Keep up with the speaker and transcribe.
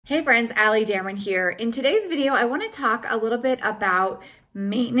Hey friends, Allie Dameron here. In today's video, I want to talk a little bit about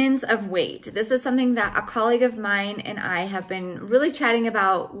maintenance of weight. This is something that a colleague of mine and I have been really chatting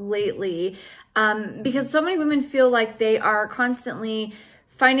about lately because so many women feel like they are constantly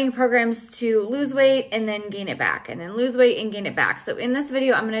finding programs to lose weight and then gain it back and then lose weight and gain it back. So in this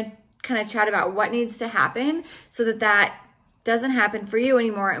video, I'm going to kind of chat about what needs to happen so that that doesn't happen for you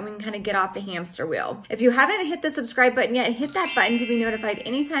anymore and we can kind of get off the hamster wheel. If you haven't hit the subscribe button yet, hit that button to be notified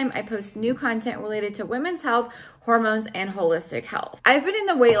anytime I post new content related to women's health, hormones, and holistic health. I've been in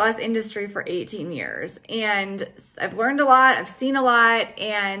the weight loss industry for 18 years and I've learned a lot, I've seen a lot,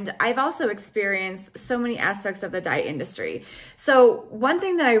 and I've also experienced so many aspects of the diet industry. So one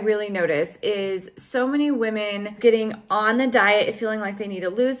thing that I really notice is so many women getting on the diet, feeling like they need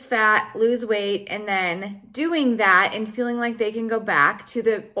to lose fat, lose weight, and then doing that and feeling like they can go back to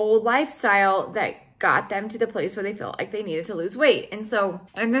the old lifestyle that got them to the place where they felt like they needed to lose weight. And so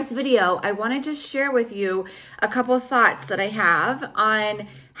in this video, I want to just share with you a couple of thoughts that I have on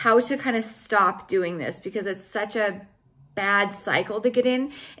how to kind of stop doing this because it's such a bad cycle to get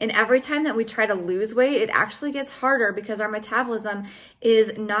in. And every time that we try to lose weight, it actually gets harder because our metabolism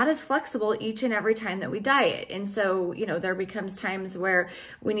is not as flexible each and every time that we diet. And so, you know, there becomes times where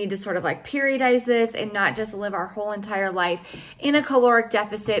we need to sort of like periodize this and not just live our whole entire life in a caloric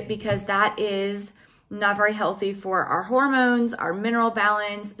deficit, because that is not very healthy for our hormones, our mineral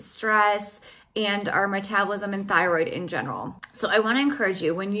balance, stress, and our metabolism and thyroid in general. So I want to encourage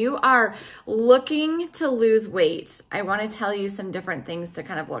you, when you are looking to lose weight, I want to tell you some different things to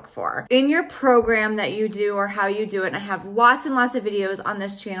kind of look for in your program that you do or how you do it. And I have lots and lots of videos on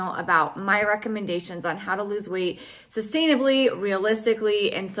this channel about my recommendations on how to lose weight sustainably,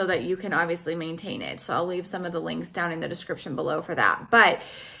 realistically, and so that you can obviously maintain it. So I'll leave some of the links down in the description below for that. But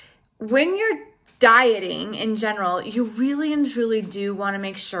when you're dieting in general, you really and truly do want to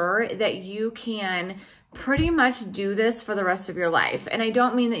make sure that you can pretty much do this for the rest of your life. And I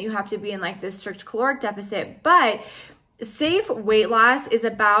don't mean that you have to be in like this strict caloric deficit, but safe weight loss is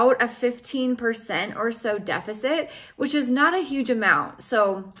about a 15% or so deficit, which is not a huge amount.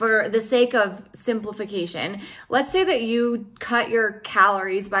 So for the sake of simplification, let's say that you cut your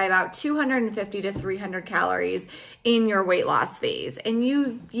calories by about 250 to 300 calories in your weight loss phase, and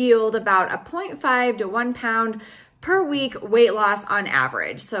you yield about a 0.5 to 1 pound per week weight loss on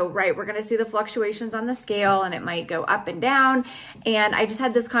average. So, right, we're going to see the fluctuations on the scale and it might go up and down. And I just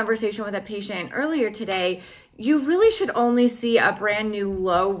had this conversation with a patient earlier today. You really should only see a brand new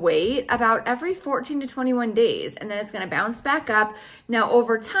low weight about every 14 to 21 days, and then it's going to bounce back up. Now,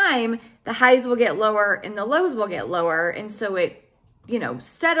 over time, the highs will get lower and the lows will get lower. And so it, you know,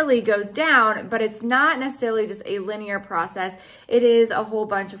 steadily goes down, but it's not necessarily just a linear process. It is a whole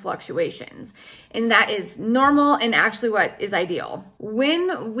bunch of fluctuations, and that is normal and actually what is ideal.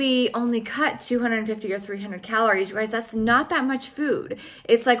 When we only cut 250 or 300 calories, you guys, that's not that much food.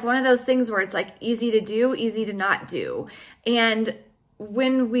 It's like one of those things where it's like easy to do, easy to not do. And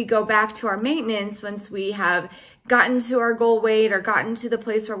when we go back to our maintenance, once we have gotten to our goal weight or gotten to the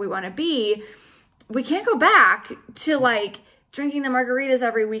place where we want to be, we can't go back to like drinking the margaritas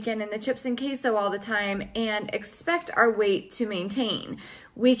every weekend and the chips and queso all the time and expect our weight to maintain.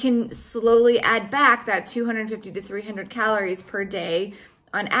 We can slowly add back that 250 to 300 calories per day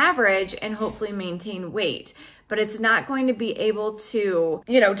on average and hopefully maintain weight. But it's not going to be able to,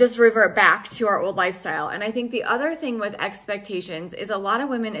 you know, just revert back to our old lifestyle. And I think the other thing with expectations is a lot of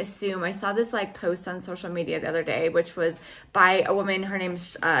women assume, I saw this like post on social media the other day, which was by a woman, her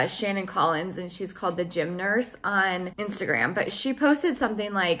name's Shannon Collins, and she's called the Gym Nurse on Instagram. But she posted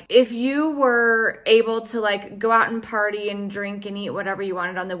something like, if you were able to like go out and party and drink and eat whatever you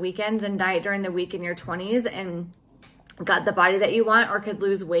wanted on the weekends and diet during the week in your 20s and got the body that you want or could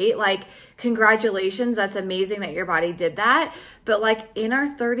lose weight, like congratulations, that's amazing that your body did that. But like in our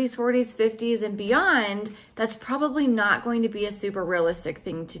 30s, 40s, 50s and beyond, that's probably not going to be a super realistic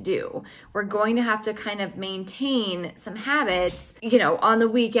thing to do. We're going to have to kind of maintain some habits, you know, on the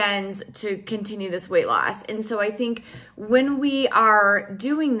weekends to continue this weight loss. And so I think when we are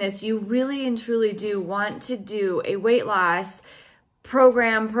doing this, you really and truly do want to do a weight loss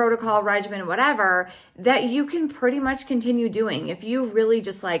program, protocol, regimen, whatever, that you can pretty much continue doing. If you really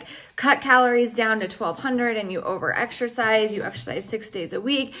just like cut calories down to 1200 and you over exercise, you exercise 6 days a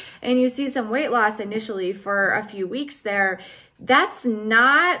week, and you see some weight loss initially for a few weeks there, that's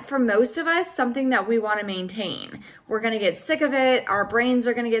not, for most of us, something that we want to maintain. We're going to get sick of it. Our brains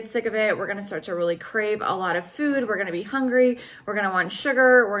are going to get sick of it. We're going to start to really crave a lot of food. We're going to be hungry. We're going to want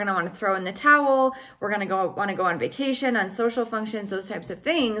sugar. We're going to want to throw in the towel. We're going to want to go on vacation, on social functions, those types of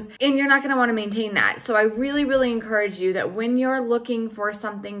things. And you're not going to want to maintain that. So I really, really encourage you that when you're looking for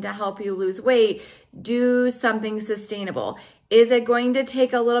something to help you lose weight, do something sustainable. Is it going to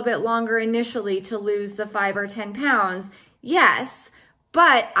take a little bit longer initially to lose the 5 or 10 pounds? Yes,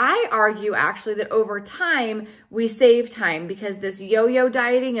 but I argue actually that over time, we save time, because this yo-yo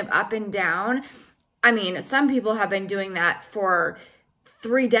dieting of up and down, I mean, some people have been doing that for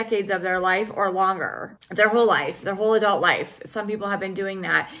 3 decades of their life or longer, their whole life, their whole adult life. Some people have been doing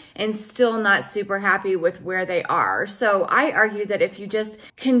that and still not super happy with where they are. So I argue that if you just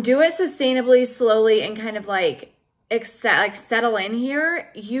can do it sustainably, slowly, and kind of like settle in here,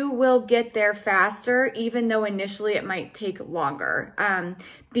 you will get there faster, even though initially it might take longer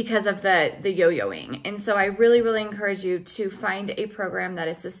because of the yo-yoing. And so I really, really encourage you to find a program that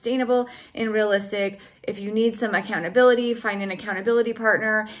is sustainable and realistic. If you need some accountability, find an accountability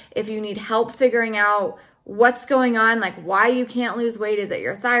partner. If you need help figuring out what's going on, like why you can't lose weight, is it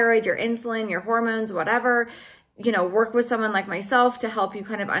your thyroid, your insulin, your hormones, whatever, you know, work with someone like myself to help you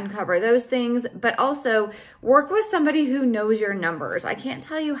kind of uncover those things, but also work with somebody who knows your numbers. I can't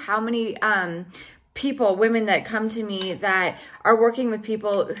tell you how many people, women that come to me that are working with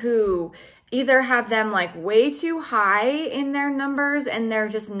people who either have them like way too high in their numbers and they're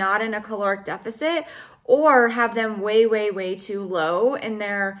just not in a caloric deficit, or have them way, way, way too low and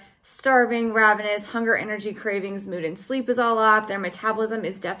they're starving, ravenous, hunger, energy, cravings, mood, and sleep is all off. Their metabolism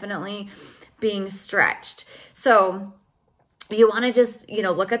is definitely being stretched. So you want to just, you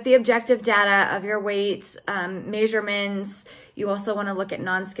know, look at the objective data of your weights, measurements. You also want to look at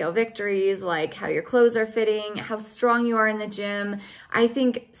non-scale victories, like how your clothes are fitting, how strong you are in the gym. I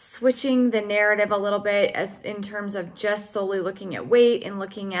think switching the narrative a little bit as in terms of just solely looking at weight and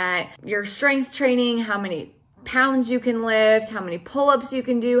looking at your strength training, how many pounds you can lift, how many pull-ups you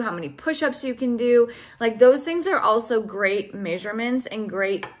can do, how many push-ups you can do. Like those things are also great measurements and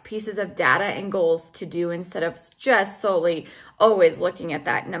great pieces of data and goals to do instead of just solely always looking at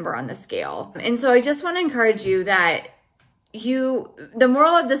that number on the scale. And so I just want to encourage you that the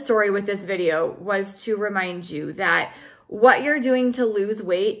moral of the story with this video was to remind you that what you're doing to lose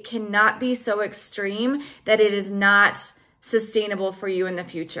weight cannot be so extreme that it is not sustainable for you in the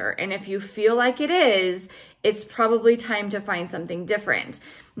future. And if you feel like it is, it's probably time to find something different.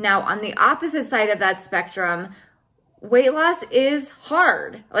 Now, on the opposite side of that spectrum, weight loss is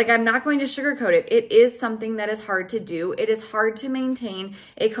hard. Like, I'm not going to sugarcoat it. It is something that is hard to do. It is hard to maintain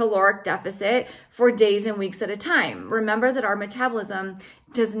a caloric deficit for days and weeks at a time. Remember that our metabolism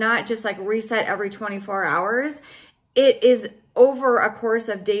does not just like reset every 24 hours. It is over a course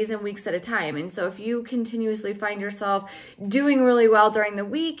of days and weeks at a time. And so if you continuously find yourself doing really well during the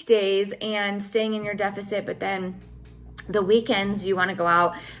weekdays and staying in your deficit, but then the weekends you want to go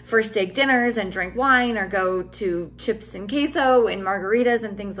out for steak dinners and drink wine or go to chips and queso and margaritas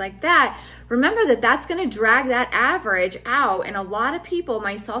and things like that, remember that that's going to drag that average out. And a lot of people,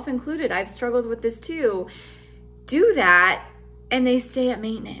 myself included, I've struggled with this too, do that. And they stay at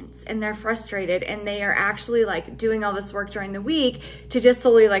maintenance and they're frustrated and they are actually like doing all this work during the week to just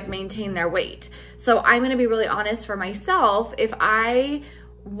solely like maintain their weight. So I'm going to be really honest for myself. If I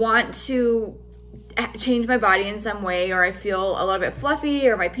want to change my body in some way, or I feel a little bit fluffy,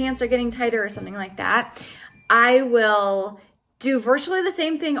 or my pants are getting tighter or something like that, I will do virtually the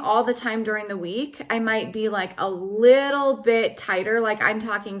same thing all the time during the week. I might be like a little bit tighter, like I'm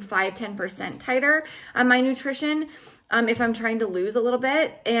talking 5-10% tighter on my nutrition. If I'm trying to lose a little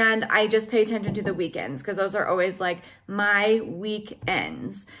bit, and I just pay attention to the weekends because those are always like my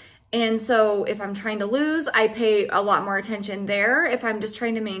weekends. And so if I'm trying to lose, I pay a lot more attention there. If I'm just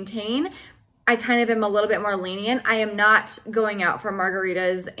trying to maintain, I kind of am a little bit more lenient. I am not going out for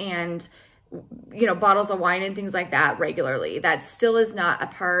margaritas and, you know, bottles of wine and things like that regularly. That still is not a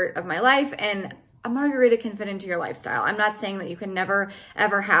part of my life, and a margarita can fit into your lifestyle. I'm not saying that you can never,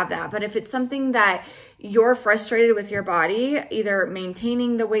 ever have that, but if it's something that you're frustrated with your body, either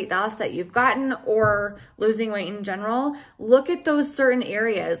maintaining the weight loss that you've gotten or losing weight in general, look at those certain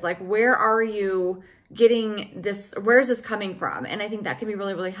areas. Like, where are you getting this? Where's this coming from? And I think that can be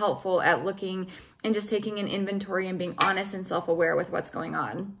really, really helpful at looking and just taking an inventory and being honest and self-aware with what's going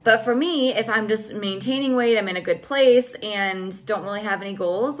on. But for me, if I'm just maintaining weight, I'm in a good place and don't really have any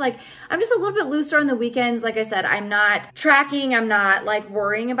goals, like I'm just a little bit looser on the weekends. Like I said, I'm not tracking, I'm not like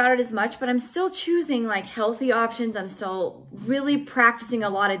worrying about it as much, but I'm still choosing like healthy options. I'm still really practicing a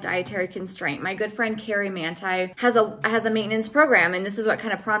lot of dietary constraint. My good friend Carrie Manti has a maintenance program, and this is what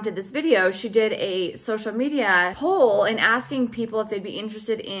kind of prompted this video. She did a social media poll and asking people if they'd be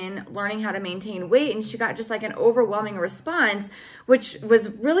interested in learning how to maintain weight, and she got just like an overwhelming response, which was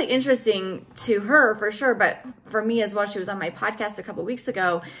really interesting to her for sure, but for me as well. She was on my podcast a couple weeks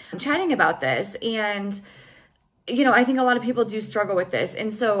ago chatting about this, and you know, I think a lot of people do struggle with this.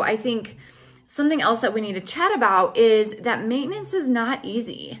 And so I think something else that we need to chat about is that maintenance is not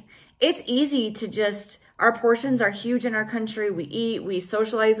easy. It's easy to just, our portions are huge in our country. We eat, we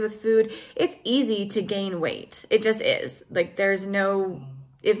socialize with food. It's easy to gain weight. It just is. Like there's no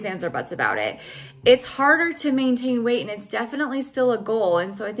ifs, ands, or buts about it. It's harder to maintain weight, and it's definitely still a goal.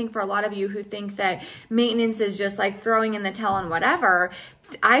 And so I think for a lot of you who think that maintenance is just like throwing in the towel and whatever,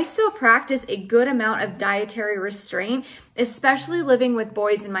 I still practice a good amount of dietary restraint, especially living with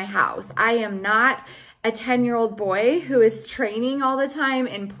boys in my house. I am not a 10-year-old boy who is training all the time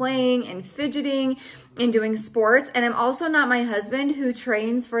and playing and fidgeting and doing sports. And I'm also not my husband who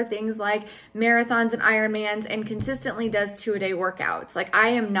trains for things like marathons and Ironmans and consistently does 2-a-day workouts. Like I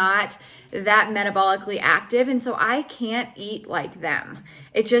am not that metabolically active, and so I can't eat like them.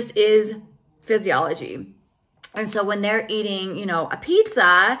 It just is physiology. And so when they're eating, you know, a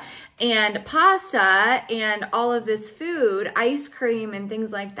pizza and pasta and all of this food, ice cream and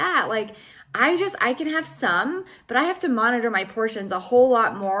things like that, like I can have some, but I have to monitor my portions a whole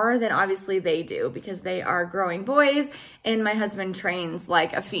lot more than obviously they do, because they are growing boys and my husband trains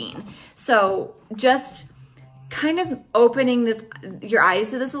like a fiend. So just kind of opening your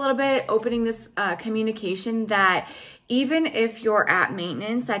eyes to this a little bit, opening this communication that even if you're at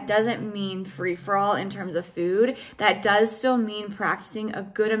maintenance, that doesn't mean free-for-all in terms of food. That does still mean practicing a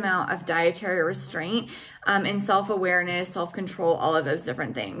good amount of dietary restraint and self-awareness, self-control, all of those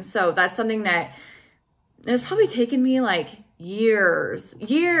different things. So that's something that has probably taken me like years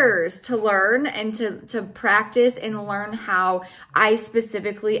to learn and to practice and learn how I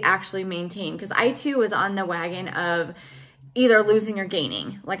specifically actually maintain. Because I too was on the wagon of either losing or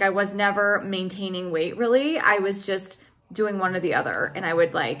gaining. Like I was never maintaining weight really. I was just doing one or the other, and I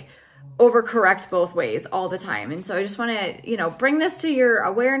would like overcorrect both ways all the time. And so I just want to, you know, bring this to your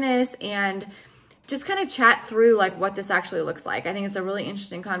awareness and just kind of chat through like what this actually looks like. I think it's a really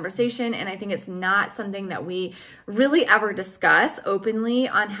interesting conversation, and I think it's not something that we really ever discuss openly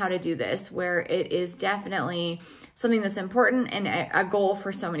on how to do this, where it is definitely something that's important and a goal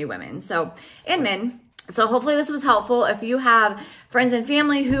for so many women, so, and men. So hopefully this was helpful. If you have friends and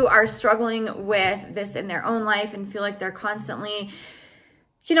family who are struggling with this in their own life and feel like they're constantly,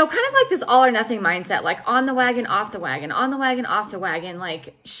 you know, kind of like this all or nothing mindset, like on the wagon, off the wagon, on the wagon, off the wagon,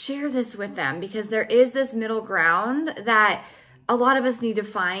 like share this with them, because there is this middle ground that a lot of us need to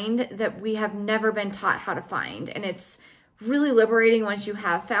find that we have never been taught how to find. And it's really liberating once you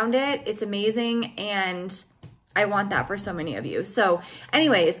have found it. It's amazing, and I want that for so many of you. So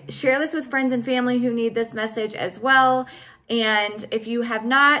anyways, share this with friends and family who need this message as well. And if you have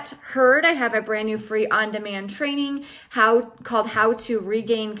not heard, I have a brand new free on-demand training called How to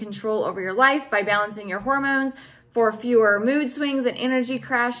Regain Control Over Your Life by Balancing Your Hormones for Fewer Mood Swings and Energy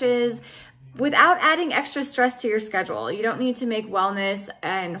Crashes without adding extra stress to your schedule. You don't need to make wellness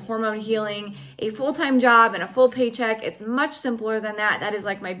and hormone healing a full-time job and a full paycheck. It's much simpler than that. That is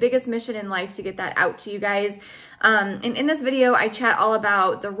like my biggest mission in life, to get that out to you guys. And in this video, I chat all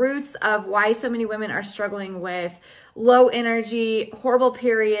about the roots of why so many women are struggling with low energy, horrible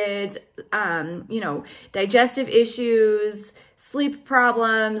periods, you know, digestive issues, sleep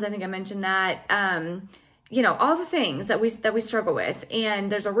problems. I think I mentioned that. You know, all the things that we struggle with, and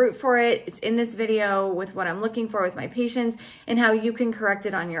there's a root for it. It's in this video with what I'm looking for with my patients and how you can correct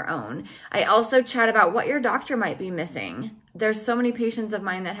it on your own. I also chat about what your doctor might be missing. There's so many patients of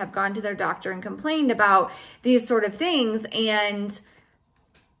mine that have gone to their doctor and complained about these sort of things, and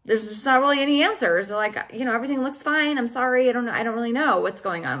there's just not really any answers. They're like, you know, everything looks fine. I'm sorry. I don't really know what's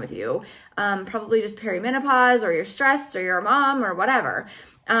going on with you. Probably just perimenopause, or you're stressed, or you're a mom, or whatever.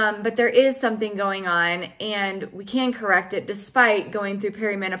 but there is something going on and we can correct it despite going through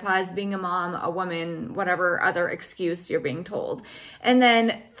perimenopause, being a mom, a woman, whatever other excuse you're being told. And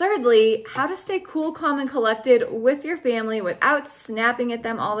then thirdly, how to stay cool, calm, and collected with your family without snapping at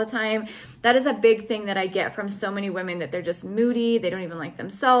them all the time. That is a big thing that I get from so many women, that they're just moody. They don't even like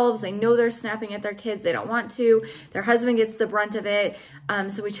themselves. They know they're snapping at their kids. They don't want to. Their husband gets the brunt of it.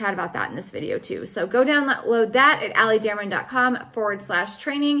 So we chat about that in this video too. So go download that at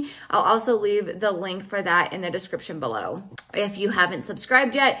alliedameron.com/training. I'll also leave the link for that in the description below. If you haven't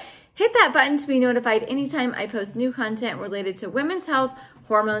subscribed yet, hit that button to be notified anytime I post new content related to women's health,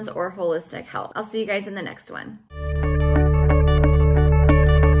 hormones, or holistic health. I'll see you guys in the next one.